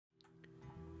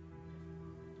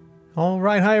All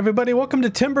right, hi everybody, welcome to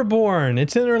Timberborn.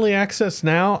 It's in early access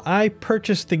now. I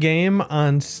purchased the game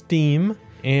on Steam,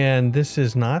 and this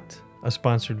is not a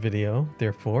sponsored video,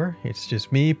 therefore it's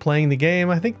just me playing the game.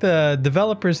 I think the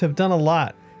developers have done a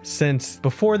lot since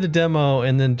before the demo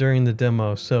and then during the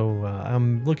demo, so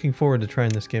I'm looking forward to trying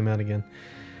this game out again.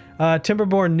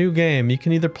 Timberborn new game. You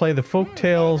can either play the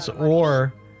Folktails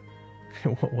or...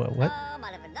 what?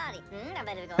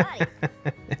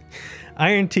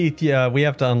 Iron Teeth, yeah, we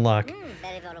have to unlock.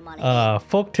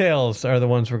 Folktails are the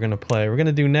ones we're going to play. We're going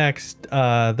to do next.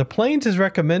 The Plains is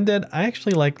recommended. I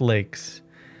actually like lakes.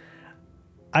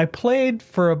 I played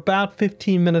for about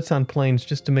 15 minutes on Plains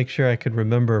just to make sure I could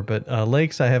remember, but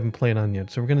lakes I haven't played on yet.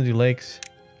 So we're going to do lakes.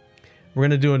 We're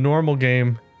going to do a normal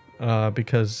game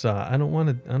because I don't want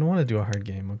to do a hard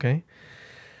game, okay?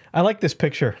 I like this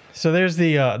picture. So there's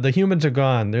the humans are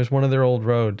gone. There's one of their old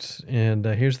roads, and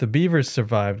here's the beavers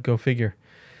survived. Go figure.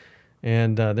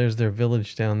 And there's their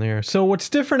village down there. So what's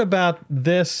different about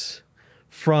this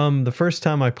from the first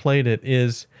time I played it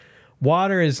is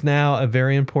water is now a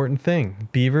very important thing.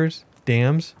 Beavers,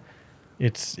 dams,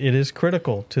 it is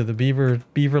critical to the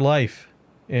beaver life.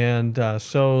 And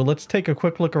so let's take a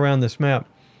quick look around this map.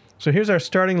 So here's our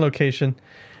starting location.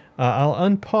 I'll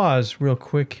unpause real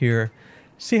quick here.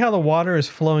 See how the water is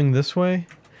flowing this way?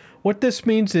 What this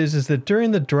means is that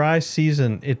during the dry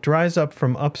season, it dries up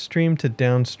from upstream to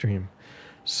downstream.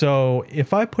 So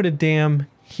if I put a dam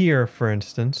here, for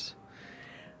instance,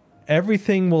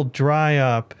 everything will dry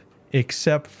up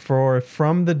except for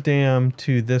from the dam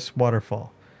to this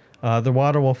waterfall. The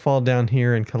water will fall down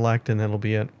here and collect, and that'll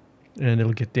be it. And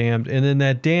it'll get dammed. And then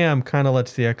that dam kind of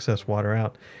lets the excess water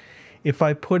out. If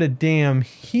I put a dam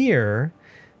here,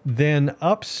 then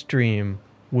upstream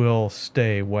will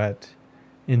stay wet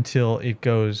until it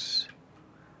goes,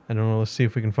 I don't know, let's see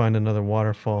if we can find another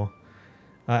waterfall.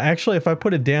 Actually, if I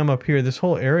put a dam up here, this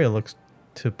whole area looks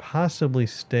to possibly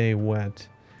stay wet.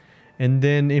 And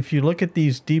then if you look at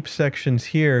these deep sections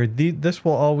here, this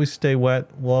will always stay wet.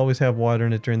 We'll always have water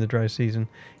in it during the dry season.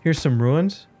 Here's some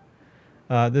ruins.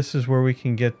 This is where we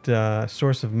can get a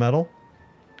source of metal.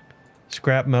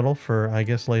 Scrap metal for, I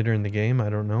guess, later in the game. I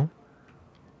don't know.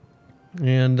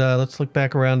 And let's look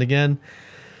back around again.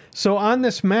 So on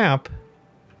this map,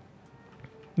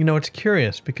 you know, it's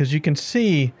curious because you can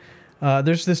see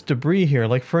there's this debris here.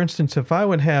 Like, for instance, if I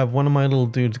would have one of my little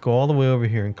dudes go all the way over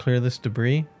here and clear this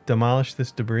debris, demolish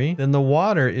this debris, then the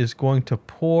water is going to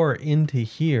pour into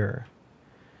here.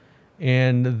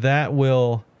 And that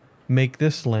will make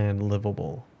this land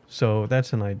livable. So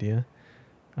that's an idea.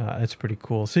 That's pretty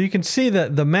cool. So you can see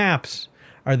that the maps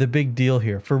are the big deal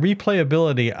here. For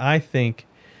replayability, I think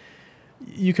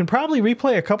you can probably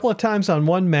replay a couple of times on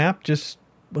one map. Just,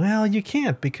 well, you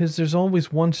can't because there's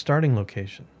always one starting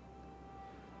location.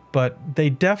 But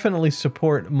they definitely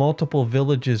support multiple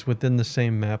villages within the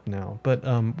same map now. But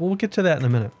we'll get to that in a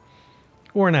minute.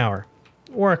 Or an hour.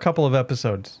 Or a couple of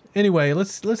episodes. Anyway,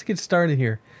 let's get started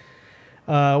here.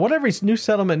 What every new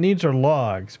settlement needs are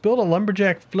logs. Build a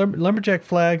lumberjack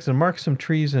flags and mark some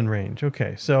trees in range.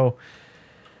 Okay, so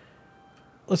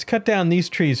let's cut down these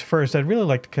trees first. I'd really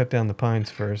like to cut down the pines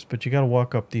first, but you got to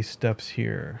walk up these steps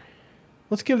here.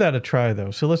 Let's give that a try,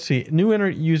 though. So let's see. New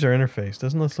user interface.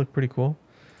 Doesn't this look pretty cool?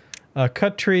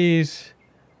 Cut trees.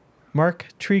 Mark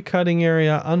tree cutting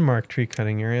area. Unmarked tree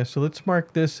cutting area. So let's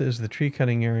mark this as the tree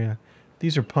cutting area.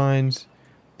 These are pines.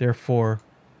 Therefore,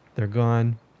 they're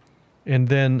gone. And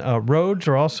then roads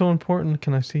are also important.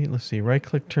 Can I see? Let's see.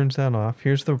 Right-click turns that off.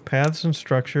 Here's the paths and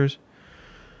structures.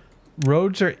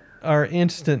 Roads are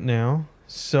instant now.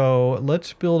 So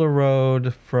let's build a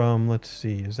road from, let's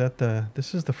see, is that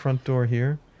this is the front door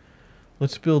here.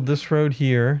 Let's build this road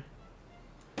here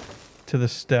to the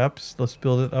steps. Let's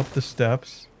build it up the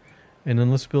steps. And then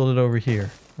let's build it over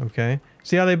here. Okay.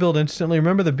 See how they build instantly?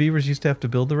 Remember the beavers used to have to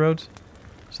build the roads?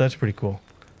 So that's pretty cool.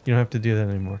 You don't have to do that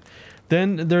anymore.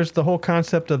 Then there's the whole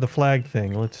concept of the flag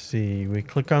thing. Let's see. We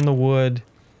click on the wood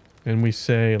and we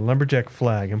say lumberjack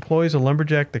flag. Employs a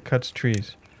lumberjack that cuts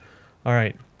trees. All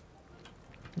right.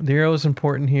 The arrow is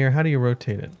important here. How do you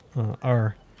rotate it?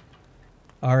 R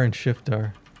and Shift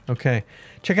R. Okay.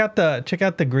 Check out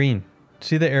the green.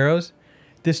 See the arrows?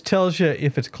 This tells you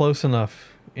if it's close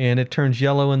enough, and it turns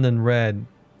yellow and then red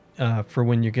for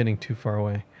when you're getting too far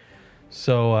away.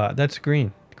 So that's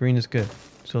green. Green is good.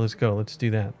 So let's go. Let's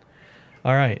do that.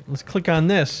 All right. Let's click on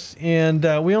this, and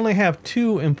we only have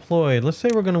 2 employed. Let's say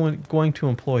we're going to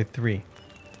employ 3.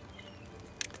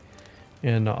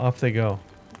 And off they go.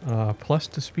 Plus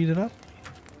to speed it up?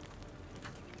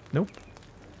 Nope.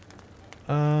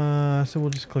 So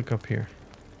we'll just click up here.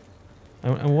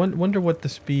 I wonder what the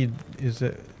speed is.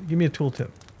 Give me a tooltip.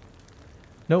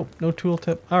 Nope, no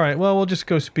tooltip. All right, well, we'll just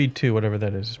go speed 2, whatever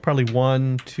that is. It's probably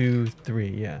 1, 2, 3,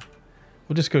 yeah.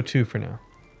 We'll just go 2 for now.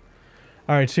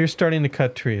 All right, so you're starting to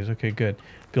cut trees. Okay, good.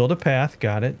 Build a path,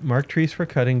 got it. Mark trees for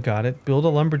cutting, got it. Build a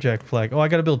lumberjack flag. Oh, I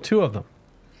got to build 2 of them.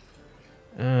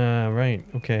 Right,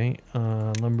 okay.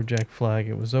 Lumberjack flag,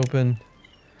 it was open.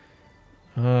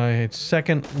 It's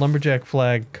second lumberjack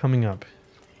flag coming up.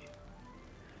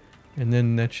 And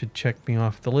then that should check me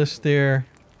off the list there.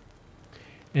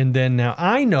 And then now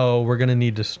I know we're going to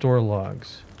need to store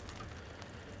logs.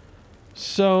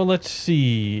 So let's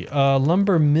see.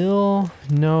 Lumber mill,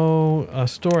 no.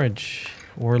 Storage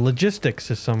or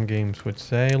logistics, as some games would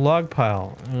say. Log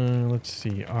pile. Let's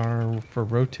see. R for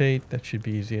rotate. That should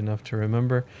be easy enough to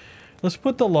remember. Let's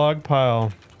put the log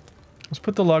pile. Let's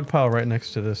put the log pile right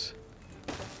next to this.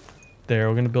 There.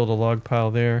 We're going to build a log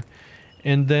pile there.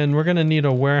 And then we're going to need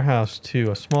a warehouse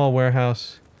too. A small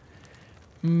warehouse.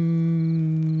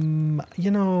 You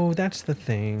know, that's the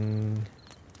thing.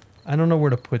 I don't know where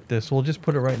to put this. We'll just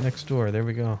put it right next door. There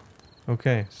we go.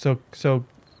 Okay, so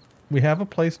we have a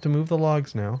place to move the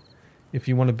logs now. If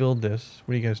you want to build this,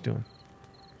 what are you guys doing?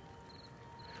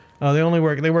 Oh,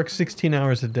 they work 16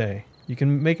 hours a day. You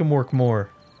can make them work more.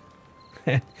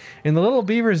 And the little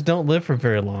beavers don't live for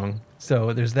very long.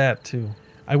 So there's that too.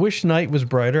 I wish night was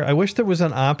brighter. I wish there was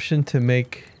an option to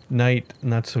make night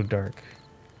not so dark.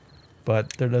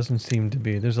 But there doesn't seem to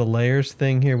be. There's a layers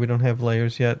thing here. We don't have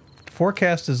layers yet.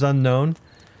 Forecast is unknown.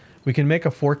 We can make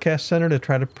a forecast center to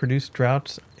try to produce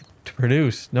droughts.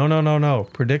 No.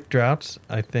 Predict droughts,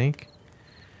 I think.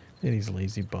 Look at these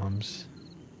lazy bums.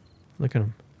 Look at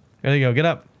them. There you go. Get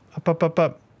up.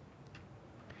 Up.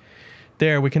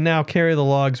 There, we can now carry the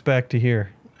logs back to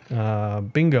here.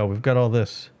 Bingo. We've got all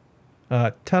this.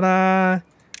 Ta-da!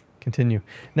 Continue.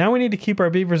 Now we need to keep our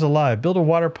beavers alive. Build a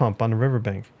water pump on the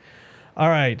riverbank. All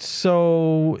right,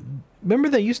 so remember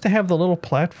they used to have the little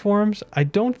platforms? I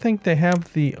don't think they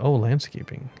have the... Oh,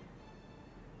 landscaping.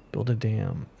 Build a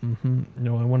dam.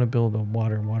 No, I want to build a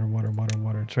water.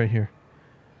 It's right here.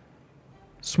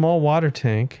 Small water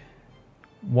tank.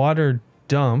 Water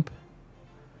dump.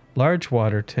 Large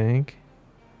water tank.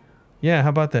 Yeah, how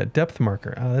about that? Depth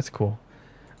marker. Oh, that's cool.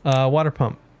 Water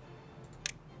pump.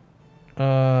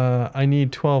 I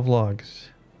need 12 logs.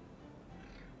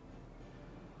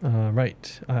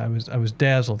 Right. I was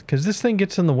dazzled because this thing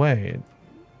gets in the way.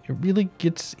 It really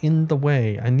gets in the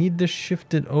way. I need this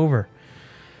shifted over.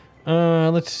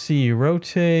 Let's see.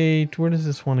 Rotate. Where does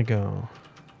this want to go?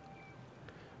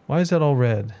 Why is that all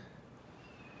red?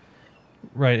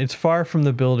 Right. It's far from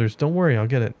the builders. Don't worry. I'll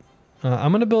get it.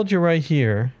 I'm going to build you right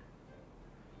here.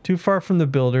 Too far from the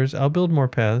builders. I'll build more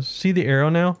paths. See the arrow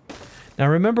now? Now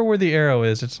remember where the arrow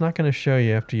is. It's not going to show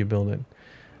you after you build it.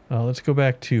 Let's go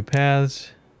back to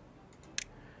paths.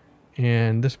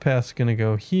 And this path's going to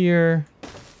go here.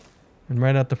 And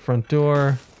right out the front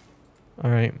door.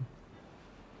 Alright.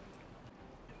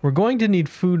 We're going to need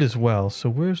food as well. So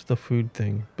where's the food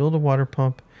thing? Build a water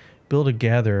pump. Build a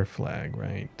gatherer flag,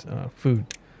 right? Food.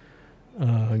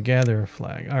 Gatherer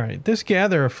flag. Alright, this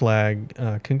gatherer flag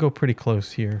can go pretty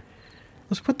close here.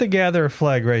 Let's put the gatherer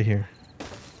flag right here.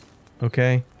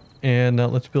 Okay. And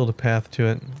let's build a path to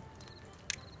it.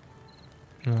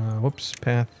 Whoops,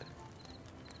 path.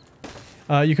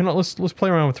 You can let's play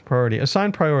around with the priority.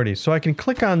 Assign priorities. So I can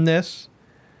click on this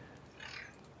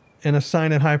and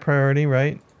assign it high priority,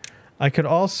 right? I could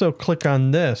also click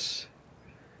on this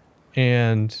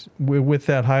and with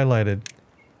that highlighted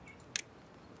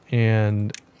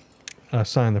and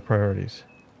assign the priorities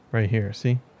right here.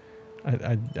 See?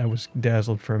 I was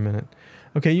dazzled for a minute.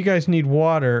 Okay, you guys need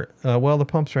water. Well, the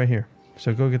pump's right here.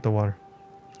 So go get the water.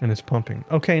 And it's pumping.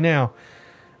 Okay, now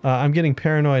I'm getting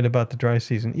paranoid about the dry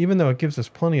season, even though it gives us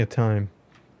plenty of time.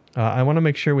 I want to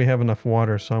make sure we have enough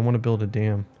water, so I want to build a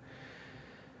dam.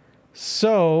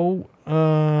 So,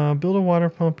 build a water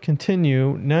pump,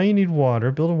 continue. Now you need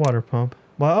water, build a water pump.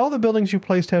 While all the buildings you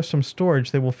placed have some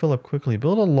storage, they will fill up quickly.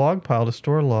 Build a log pile to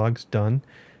store logs, done.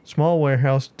 Small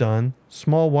warehouse, done.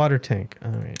 Small water tank.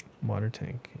 Alright, water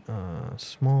tank.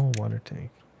 Small water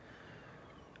tank.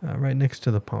 Right next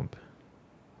to the pump.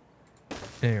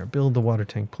 There, build the water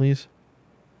tank, please.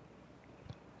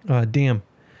 Dam.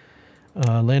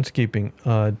 Landscaping.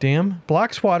 Dam.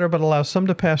 Blocks water, but allows some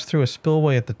to pass through a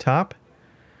spillway at the top.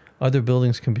 Other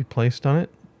buildings can be placed on it.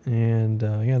 And,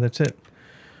 yeah, that's it.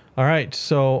 Alright,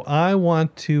 so I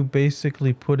want to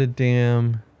basically put a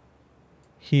dam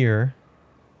here.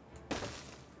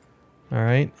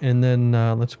 Alright, and then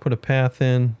let's put a path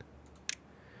in.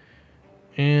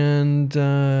 And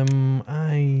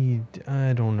I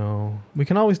don't know. We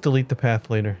can always delete the path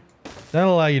later.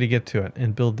 That'll allow you to get to it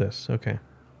and build this. Okay.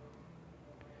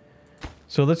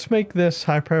 So let's make this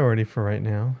high priority for right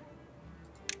now.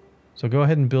 So go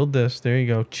ahead and build this. There you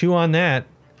go. Chew on that.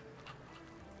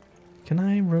 Can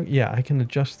I... yeah, I can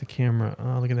adjust the camera.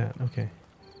 Oh, look at that. Okay.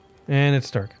 And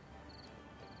it's dark.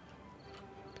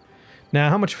 Now,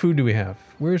 how much food do we have?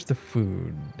 Where's the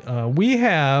food? We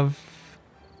had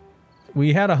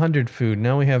 100 food.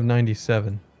 Now we have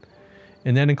 97.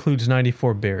 And that includes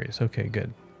 94 berries. Okay,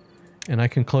 good. And I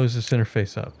can close this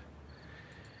interface up.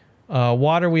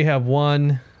 Water, we have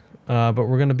 1. But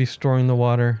we're going to be storing the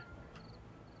water.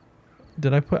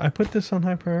 Did I put this on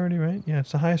high priority, right? Yeah,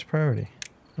 it's the highest priority.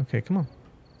 Okay, come on.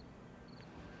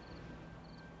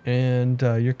 And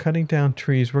you're cutting down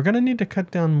trees. We're going to need to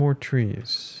cut down more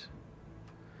trees.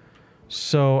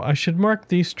 So I should mark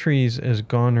these trees as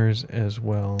goners as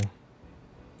well.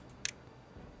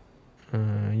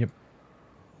 Yep.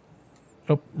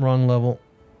 Oh, wrong level.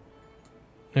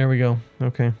 There we go.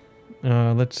 Okay.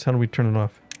 How do we turn it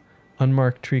off?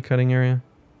 Unmarked tree cutting area.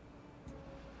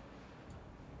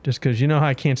 Just because you know how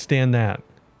I can't stand that.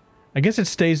 I guess it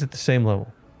stays at the same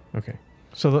level. Okay.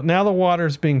 So now the water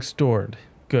is being stored.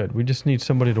 Good. We just need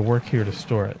somebody to work here to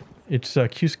store it. It's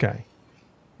Q-Sky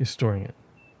is storing it.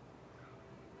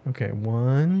 Okay,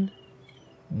 1.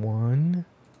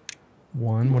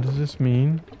 What does this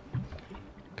mean?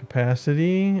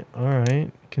 Capacity.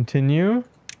 Alright, continue.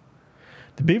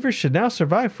 The beavers should now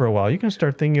survive for a while. You can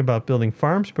start thinking about building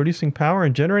farms, producing power,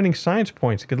 and generating science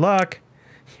points. Good luck.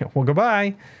 Yeah, well,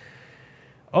 goodbye.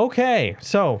 Okay,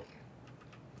 so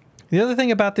the other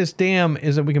thing about this dam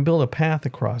is that we can build a path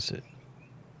across it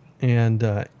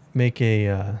and make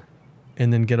a,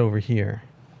 and then get over here.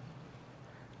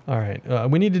 All right,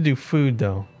 we need to do food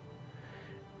though.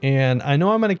 And I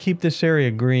know I'm going to keep this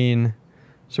area green,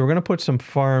 so we're going to put some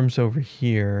farms over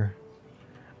here.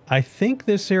 I think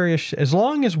this area, as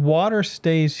long as water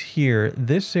stays here,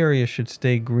 this area should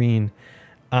stay green,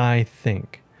 I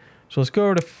think. So let's go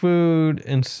over to food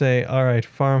and say, all right,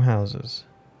 farmhouses.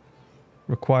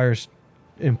 Requires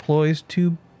employs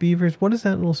 2 beavers. What is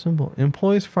that little symbol?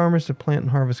 Employs farmers to plant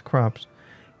and harvest crops.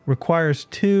 Requires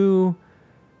 2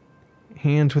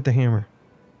 hands with the hammer.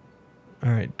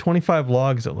 All right, 25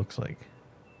 logs it looks like.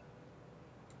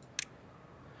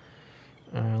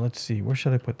 Let's see, where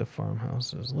should I put the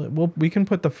farmhouses? Well, we can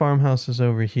put the farmhouses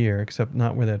over here, except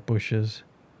not where that bush is.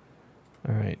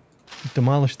 All right,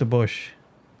 demolish the bush.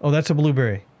 Oh, that's a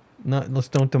blueberry. Let's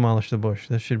don't demolish the bush.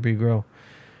 That should regrow.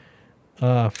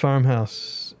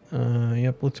 Farmhouse.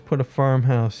 Yep, let's put a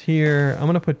farmhouse here. I'm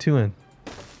gonna put 2 in.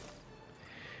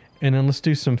 And then let's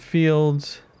do some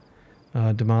fields.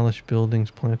 Demolish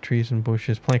buildings, plant trees and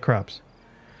bushes, plant crops.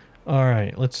 All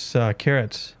right, let's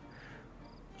carrots.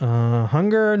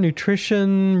 Hunger,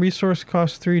 nutrition, resource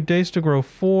cost 3, days to grow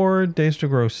 4, days to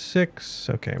grow 6.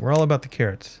 Okay, we're all about the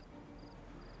carrots.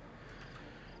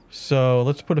 So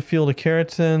let's put a field of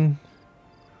carrots in.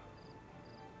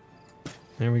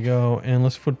 There we go. And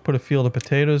let's put a field of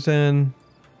potatoes in.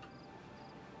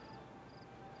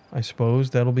 I suppose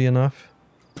that'll be enough.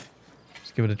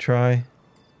 Let's give it a try.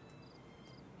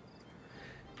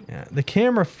 Yeah, the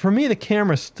camera, for me, the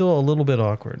camera's still a little bit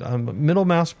awkward. Middle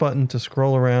mouse button to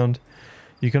scroll around.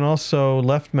 You can also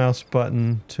left mouse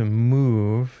button to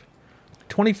move.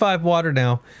 25 water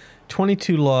now,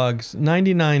 22 logs,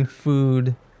 99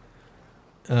 food.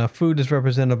 Food is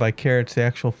represented by carrots. The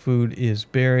actual food is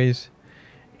berries.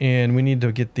 And we need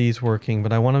to get these working,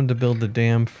 but I want them to build the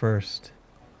dam first.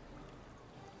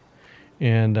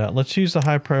 And let's use the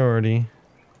high priority.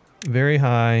 Very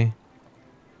high.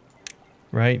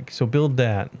 Right? So build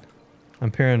that.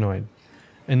 I'm paranoid.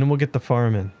 And then we'll get the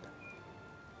farm in.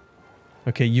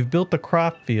 Okay, you've built the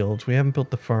crop fields. We haven't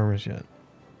built the farmers yet.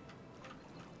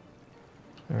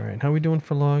 Alright, how are we doing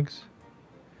for logs?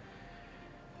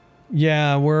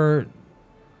 Yeah, we're...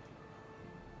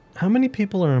 How many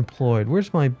people are employed?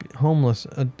 Where's my homeless?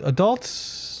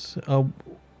 Adults...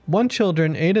 1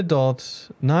 children, 8 adults,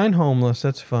 9 homeless.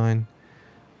 That's fine.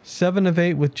 7 of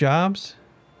 8 with jobs?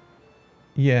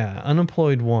 Yeah,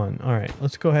 unemployed 1. All right,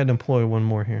 let's go ahead and employ 1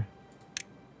 more here.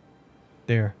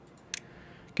 There.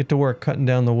 Get to work cutting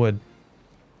down the wood.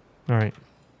 All right.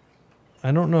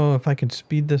 I don't know if I can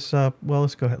speed this up. Well,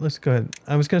 let's go ahead. Let's go ahead.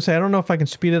 I was going to say, I don't know if I can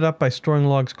speed it up by storing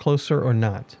logs closer or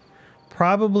not.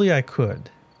 Probably I could.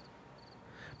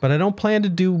 But I don't plan to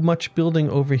do much building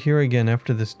over here again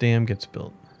after this dam gets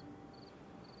built.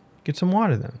 Get some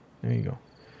water then. There you go.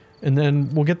 And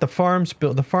then we'll get the farms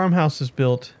built. The farmhouses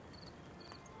built.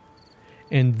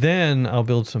 And then I'll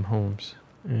build some homes.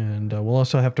 And we'll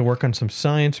also have to work on some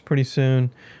science pretty soon.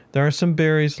 There are some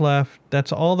berries left.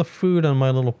 That's all the food on my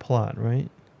little plot, right?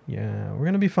 Yeah, we're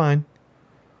going to be fine.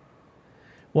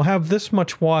 We'll have this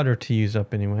much water to use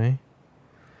up anyway.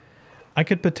 I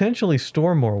could potentially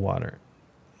store more water.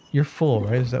 You're full,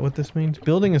 right? Is that what this means?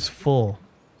 Building is full.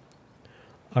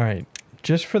 All right.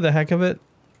 Just for the heck of it,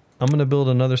 I'm going to build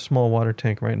another small water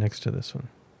tank right next to this one.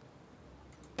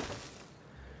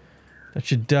 That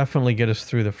should definitely get us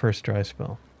through the first dry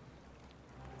spell.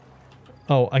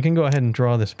 Oh, I can go ahead and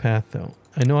draw this path, though.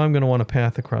 I know I'm going to want a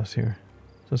path across here.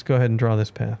 So let's go ahead and draw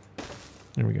this path.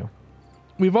 There we go.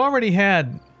 We've already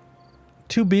had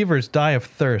 2 beavers die of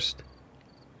thirst.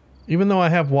 Even though I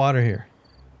have water here.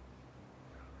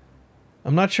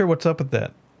 I'm not sure what's up with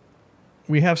that.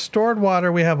 We have stored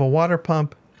water. We have a water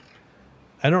pump.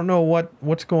 I don't know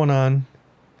what's going on.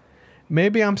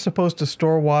 Maybe I'm supposed to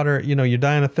store water. You know, you're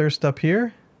dying of thirst up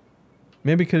here.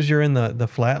 Maybe because you're in the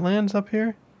flatlands up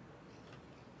here.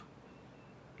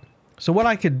 So what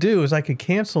I could do is I could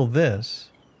cancel this.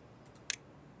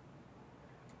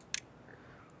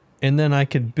 And then I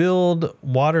could build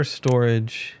water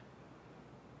storage.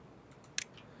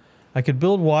 I could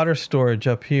build water storage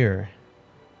up here.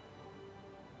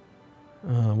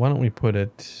 Why don't we put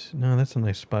it... No, that's a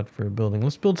nice spot for a building.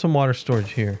 Let's build some water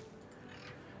storage here.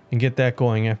 And get that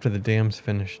going after the dam's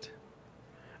finished.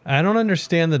 I don't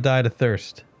understand the died of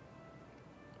thirst.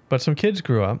 But some kids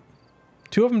grew up.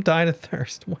 2 of them died of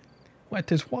thirst. What?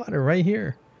 There's water right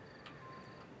here.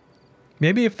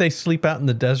 Maybe if they sleep out in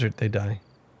the desert, they die.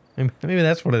 Maybe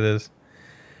that's what it is.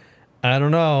 I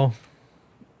don't know.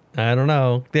 I don't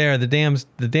know. There, the dam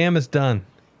is done.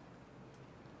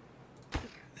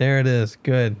 There it is.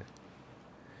 Good.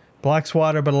 Blocks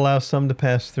water but allows some to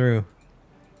pass through.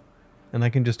 And I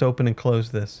can just open and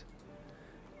close this.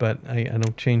 But I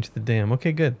don't change the dam.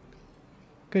 Okay, good.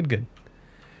 Good, good.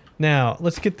 Now,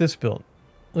 let's get this built.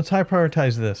 Let's high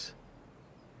prioritize this.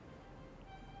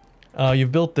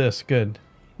 You've built this. Good.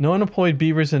 No unemployed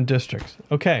beavers in districts.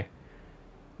 Okay.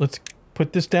 Let's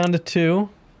put this down to 2.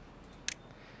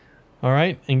 All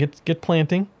right, and get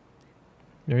planting.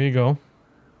 There you go.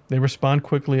 They respond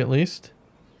quickly at least.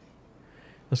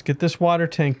 Let's get this water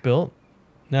tank built.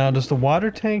 Now, does the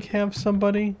water tank have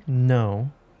somebody?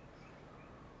 No.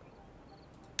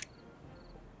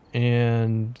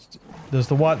 And does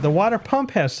the water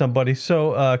pump has somebody?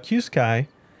 So Q-Sky,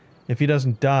 if he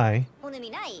doesn't die,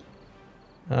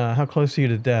 how close are you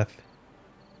to death?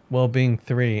 Well-being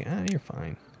 3. You're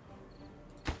fine.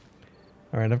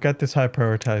 All right, I've got this high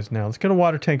prioritized now. Let's get a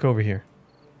water tank over here.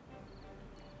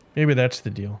 Maybe that's the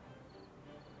deal.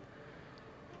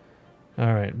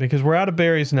 All right, because we're out of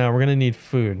berries now, we're going to need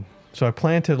food. So I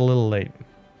planted a little late.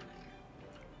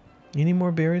 Any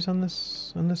more berries on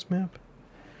this map?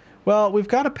 Well, we've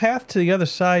got a path to the other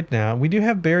side now. We do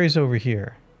have berries over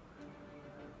here.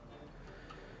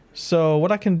 So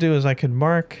what I can do is I could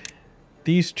mark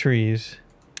these trees.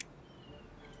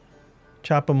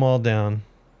 Chop them all down.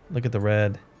 Look at the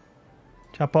red.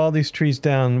 Chop all these trees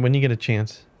down when you get a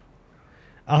chance.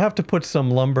 I'll have to put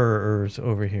some lumberers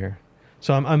over here.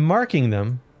 So I'm marking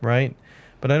them, right?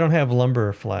 But I don't have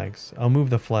lumberer flags. I'll move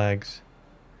the flags.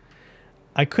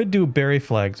 I could do berry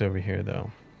flags over here,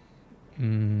 though.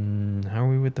 How are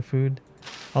we with the food?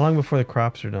 How long before the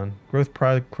crops are done? Growth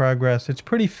progress. It's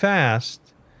pretty fast.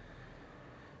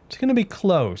 It's going to be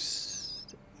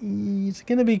close. It's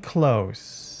going to be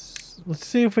close. Let's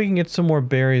see if we can get some more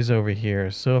berries over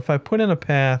here. So if I put in a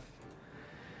path...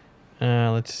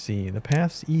 let's see. The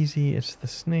path's easy. It's the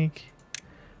snake.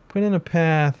 Put in a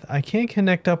path. I can't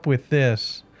connect up with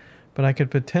this, but I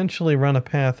could potentially run a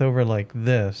path over like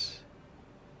this.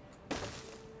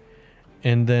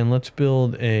 And then let's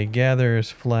build a gatherer's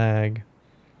flag.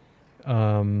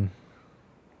 It's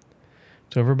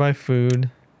over by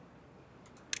food.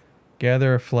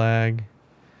 Gather a flag.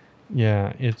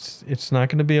 Yeah, it's not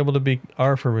going to be able to be...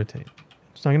 R for rotate.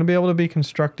 It's not going to be able to be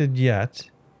constructed yet.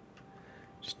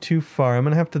 It's too far. I'm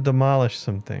going to have to demolish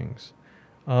some things.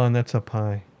 Oh, and that's up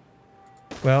high.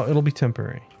 Well, it'll be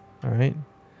temporary. All right.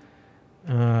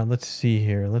 Let's see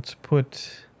here. Let's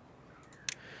put...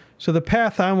 So the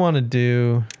path I want to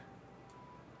do...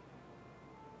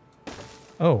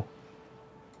 Oh.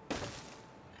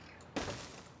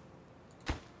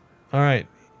 All right.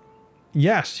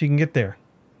 Yes, you can get there.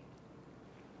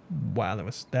 Wow,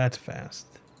 that's fast.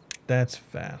 That's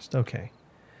fast. Okay.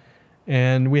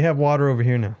 And we have water over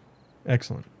here now.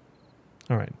 Excellent.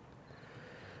 All right.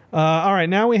 All right,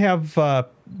 now we have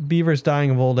beavers dying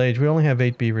of old age. We only have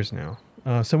 8 beavers now.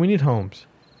 So we need homes.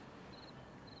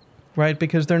 Right,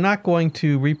 because they're not going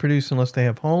to reproduce unless they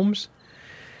have homes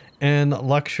and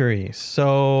luxuries.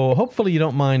 So hopefully you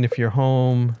don't mind if your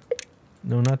home...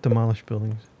 No, not demolish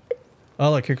buildings.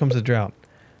 Oh, look, here comes the drought.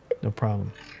 No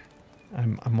problem.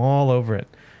 I'm all over it.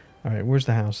 All right, where's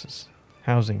the houses?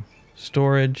 Housing.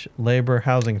 Storage, labor,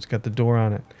 housing. It's got the door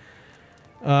on it.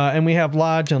 And we have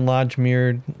lodge and lodge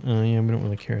mirrored. Yeah, we don't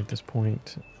really care at this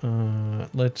point.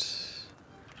 Let's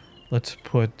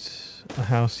put a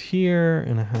house here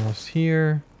and a house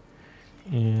here.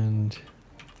 And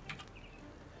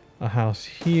a house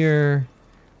here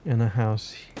and a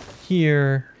house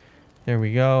here. There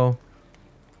we go.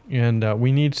 And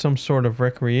we need some sort of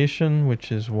recreation,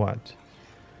 which is what?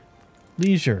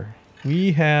 Leisure.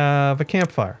 We have a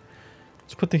campfire.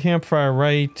 Let's put the campfire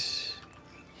right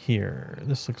here.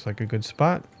 This looks like a good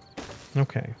spot.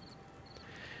 Okay.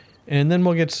 And then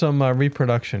we'll get some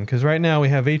reproduction, because right now we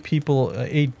have 8 people,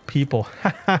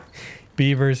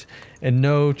 beavers, and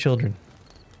no children.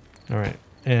 All right.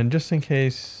 And just in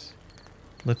case,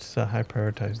 let's high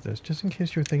prioritize this, just in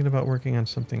case you're thinking about working on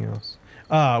something else.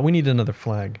 We need another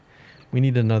flag. We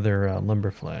need another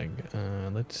lumber flag.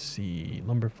 Let's see.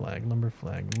 Lumber flag,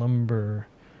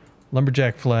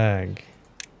 lumberjack flag.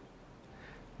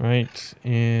 Right,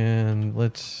 and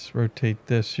let's rotate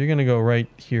this. You're going to go right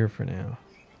here for now.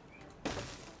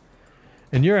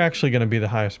 And you're actually going to be the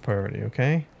highest priority,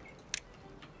 okay?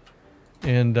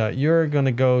 And you're going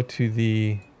to go to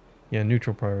the,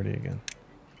 neutral priority again.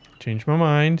 Change my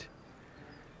mind.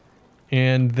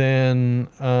 And then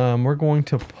we're going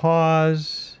to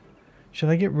pause. Should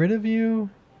I get rid of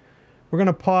you? We're going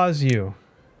to pause you.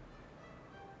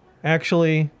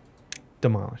 Actually,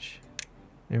 demolish.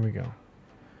 There we go.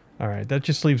 All right, that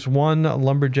just leaves one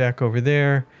lumberjack over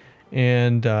there.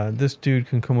 And this dude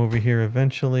can come over here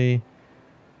eventually.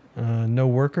 No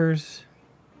workers.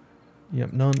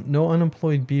 Yep, no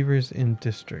unemployed beavers in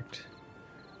district.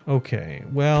 Okay,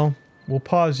 well, we'll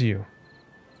pause you.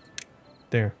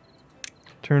 There.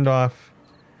 Turned off.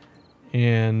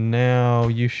 And now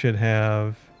you should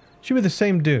be the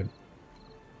same dude.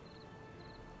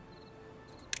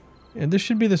 And this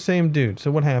should be the same dude.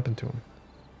 So what happened to him?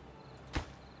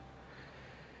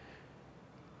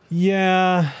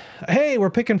 Yeah. Hey, we're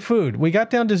picking food. We got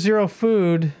down to 0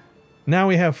 food. Now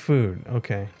we have food.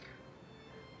 Okay.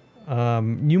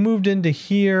 You moved into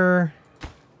here.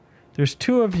 There's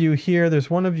 2 of you here. There's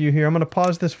 1 of you here. I'm going to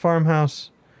pause this farmhouse.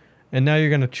 And now you're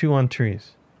going to chew on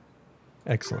trees.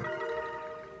 Excellent.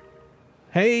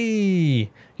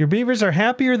 Hey! Your beavers are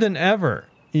happier than ever.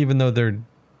 Even though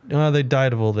they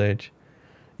died of old age.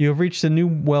 You have reached a new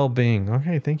well-being.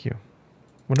 Okay, thank you.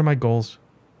 What are my goals?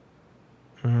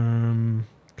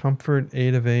 Comfort,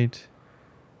 8 of 8.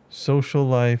 Social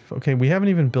life. Okay, we haven't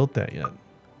even built that yet.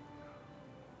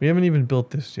 We haven't even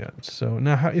built this yet. So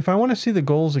now, if I want to see the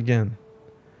goals again,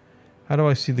 how do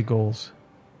I see the goals?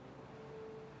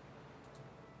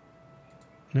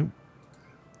 Nope.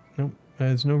 Nope.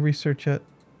 There's no research yet.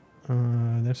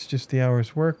 That's just the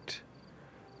hours worked.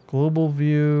 Global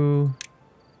view.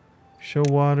 Show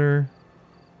water.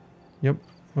 Yep.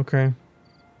 Okay.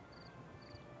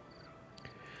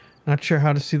 Not sure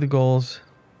how to see the goals.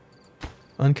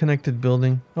 Unconnected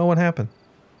building. Oh, what happened?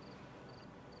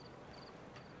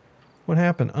 What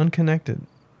happened? Unconnected.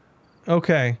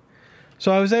 Okay.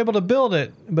 So I was able to build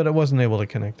it, but it wasn't able to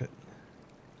connect it.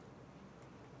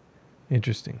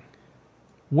 Interesting.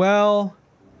 Well,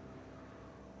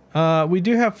 we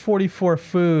do have 44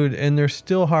 food, and they're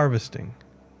still harvesting.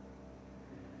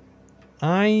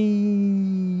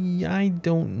 I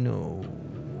don't know.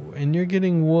 And you're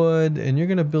getting wood, and you're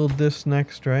going to build this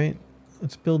next, right?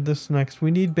 Let's build this next.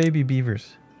 We need baby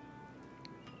beavers.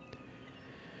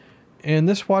 And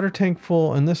this water tank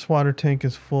full, and this water tank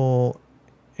is full.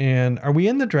 And are we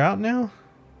in the drought now?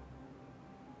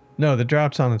 No, the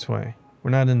drought's on its way.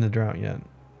 We're not in the drought yet.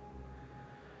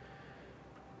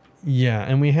 Yeah,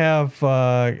 and we have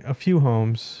a few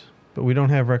homes, but we don't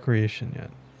have recreation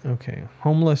yet. Okay,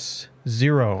 homeless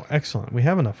 0. Excellent. We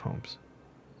have enough homes.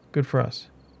 Good for us.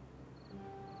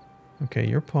 Okay,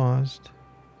 you're paused.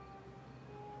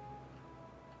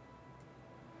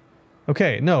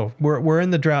 Okay, no, we're in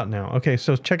the drought now. Okay,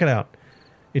 so check it out.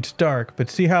 It's dark, but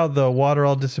see how the water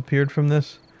all disappeared from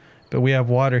this? But we have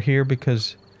water here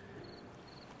because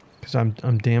I'm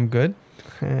damn good.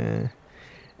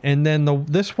 And then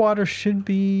this water should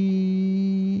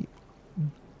be...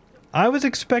 I was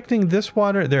expecting this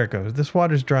water... There it goes. This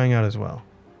water's drying out as well.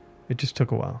 It just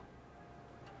took a while.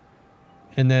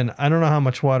 And then I don't know how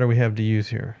much water we have to use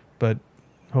here, but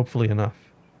hopefully enough.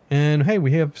 And hey,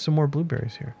 we have some more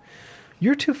blueberries here.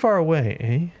 You're too far away,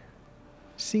 eh?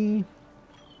 See,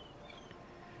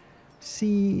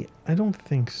 I don't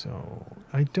think so.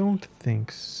 I don't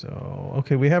think so.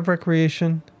 Okay, we have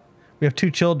recreation. We have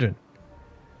 2 children.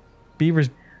 Beavers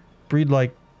breed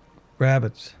like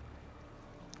rabbits.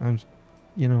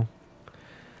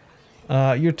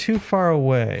 You're too far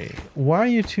away. Why are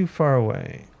you too far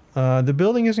away? The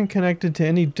building isn't connected to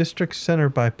any district center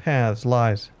by paths.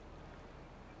 Lies.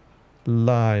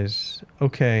 Lies.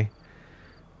 Okay.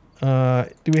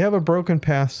 Do we have a broken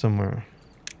path somewhere?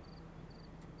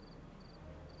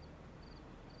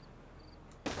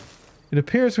 It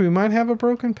appears we might have a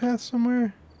broken path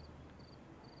somewhere.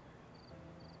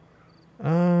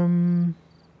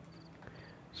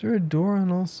 Is there a door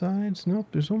on all sides? Nope,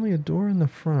 there's only a door in the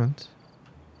front.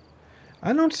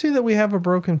 I don't see that we have a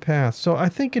broken path, so I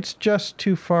think it's just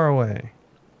too far away.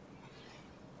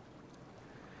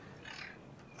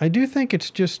 I do think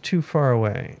it's just too far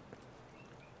away.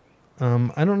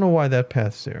 I don't know why that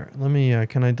path's there. Let me,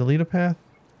 can I delete a path?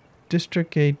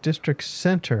 District Gate, District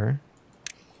Center.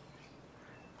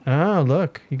 Ah,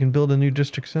 look, you can build a new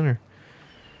District Center.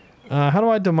 How do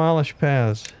I demolish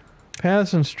paths?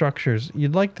 Paths and structures.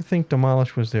 You'd like to think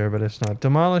demolish was there, but it's not.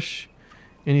 Demolish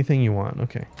anything you want.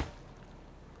 Okay.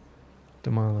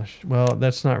 Demolish. Well,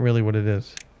 that's not really what it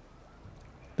is.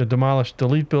 The demolish,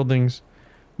 delete buildings,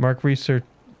 mark research,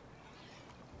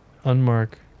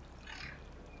 unmark.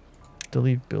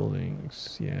 Delete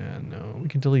buildings. Yeah, no. We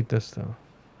can delete this, though.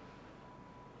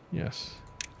 Yes.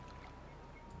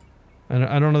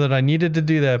 I don't know that I needed to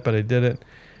do that, but I did it.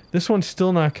 This one's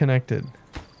still not connected.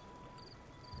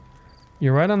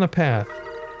 You're right on the path.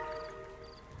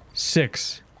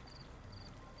 6.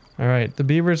 Alright, the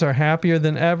beavers are happier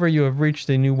than ever. You have reached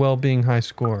a new well-being high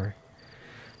score.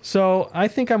 So, I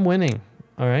think I'm winning.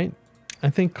 Alright? I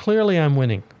think clearly I'm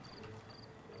winning.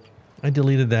 I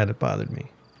deleted that, it bothered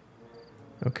me.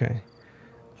 Okay.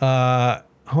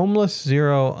 Homeless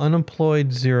 0,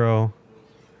 unemployed 0.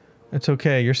 It's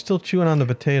okay, you're still chewing on the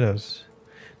potatoes.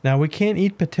 Now, we can't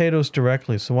eat potatoes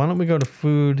directly, so why don't we go to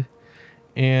food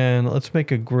and let's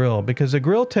make a grill. Because a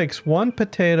grill takes 1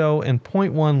 potato and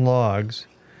 0.1 logs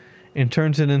and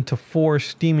turns it into 4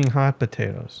 steaming hot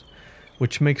potatoes,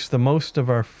 which makes the most of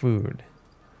our food.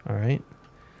 Alright?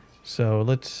 So,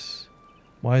 let's...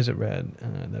 Why is it red?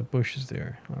 That bush is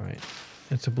there. Alright.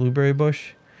 It's a blueberry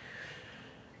bush.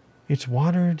 It's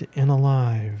watered and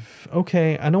alive.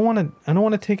 Okay, I don't want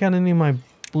to take out any of my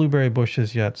blueberry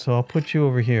bushes yet, so I'll put you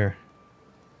over here.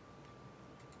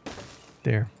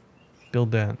 There.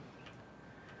 Build that.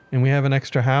 And we have an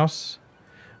extra house.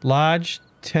 Lodge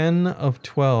 10 of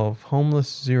 12.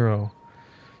 Homeless 0.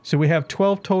 So we have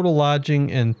 12 total lodging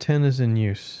and 10 is in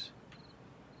use.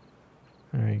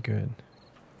 Alright, good.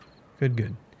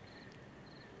 Good.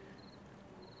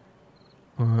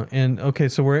 And okay,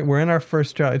 so we're in our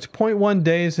first drought. It's 0.1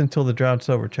 days until the drought's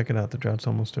over. Check it out. The drought's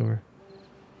almost over.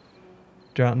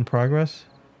 Drought in progress.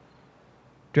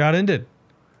 Drought ended.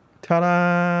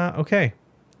 Ta-da! Okay.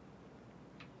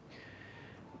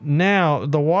 Now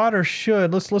the water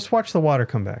should let's watch the water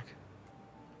come back.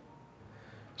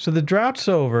 So the drought's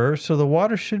over, so the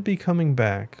water should be coming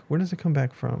back. Where does it come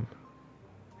back from?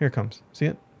 Here it comes. See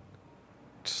it?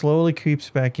 It slowly creeps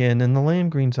back in and the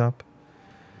land greens up.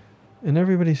 And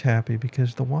everybody's happy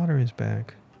because the water is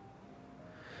back.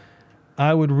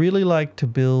 I would really like to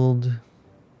build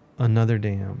another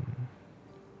dam.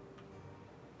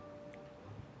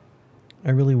 I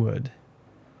really would.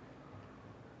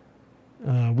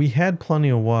 We had plenty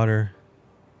of water.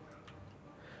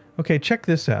 Okay, check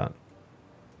this out.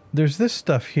 There's this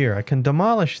stuff here. I can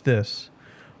demolish this.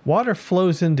 Water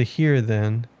flows into here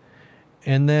then.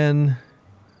 And then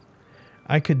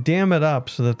I could dam it up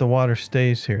so that the water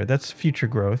stays here. That's future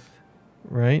growth,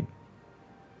 right?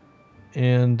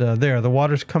 And there, the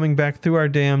water's coming back through our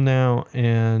dam now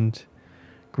and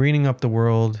greening up the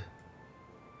world.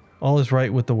 All is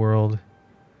right with the world.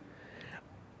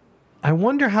 I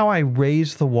wonder how I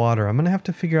raise the water. I'm going to have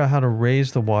to figure out how to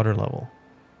raise the water level.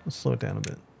 Let's slow it down a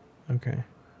bit. Okay.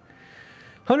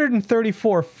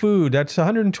 134 food. That's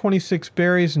 126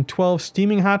 berries and 12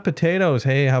 steaming hot potatoes.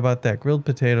 Hey, how about that? Grilled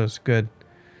potatoes. Good.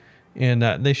 And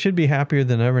they should be happier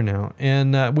than ever now.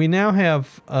 And we now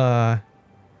have 1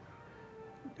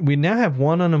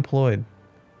 unemployed.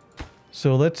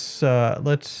 So let's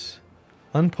unpause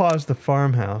the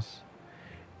farmhouse.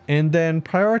 And then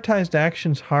prioritized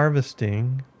actions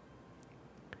harvesting.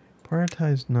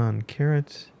 Prioritized none.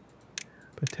 Carrots,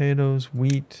 potatoes,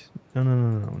 wheat.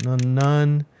 No.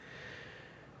 None.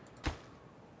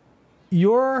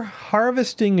 Your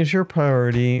harvesting is your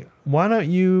priority. Why don't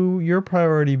your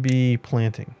priority be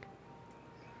planting?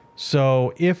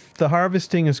 So if the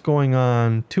harvesting is going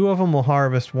on, 2 of them will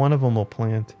harvest, 1 of them will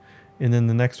plant, and then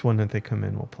the next one that they come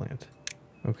in will plant.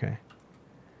 Okay.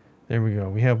 There we go.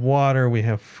 We have water, we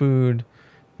have food,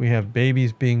 we have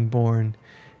babies being born,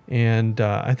 and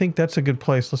I think that's a good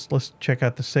place. Let's check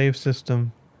out the save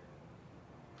system.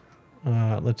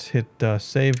 Let's hit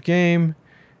save game.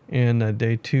 And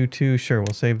day 2, sure,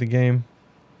 we'll save the game.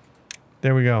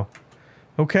 There we go.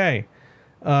 Okay.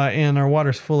 And our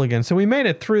water's full again. So we made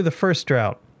it through the first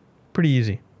drought. Pretty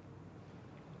easy.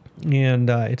 And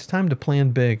it's time to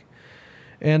plan big.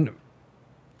 And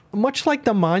much like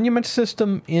the monument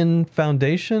system in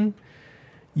Foundation,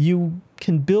 you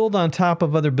can build on top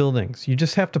of other buildings. You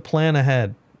just have to plan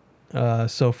ahead.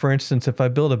 So for instance, if I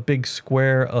build a big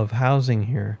square of housing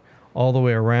here all the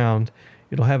way around,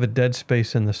 it'll have a dead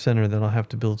space in the center that I'll have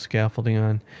to build scaffolding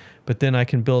on. But then I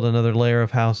can build another layer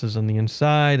of houses on the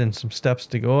inside and some steps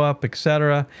to go up,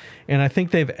 etc. And I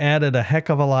think they've added a heck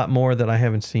of a lot more that I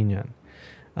haven't seen yet.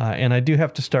 And I do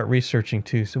have to start researching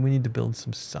too, so we need to build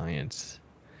some science.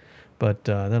 But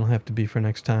that'll have to be for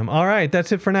next time. All right,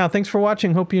 that's it for now. Thanks for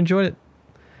watching. Hope you enjoyed it.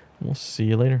 We'll see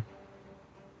you later.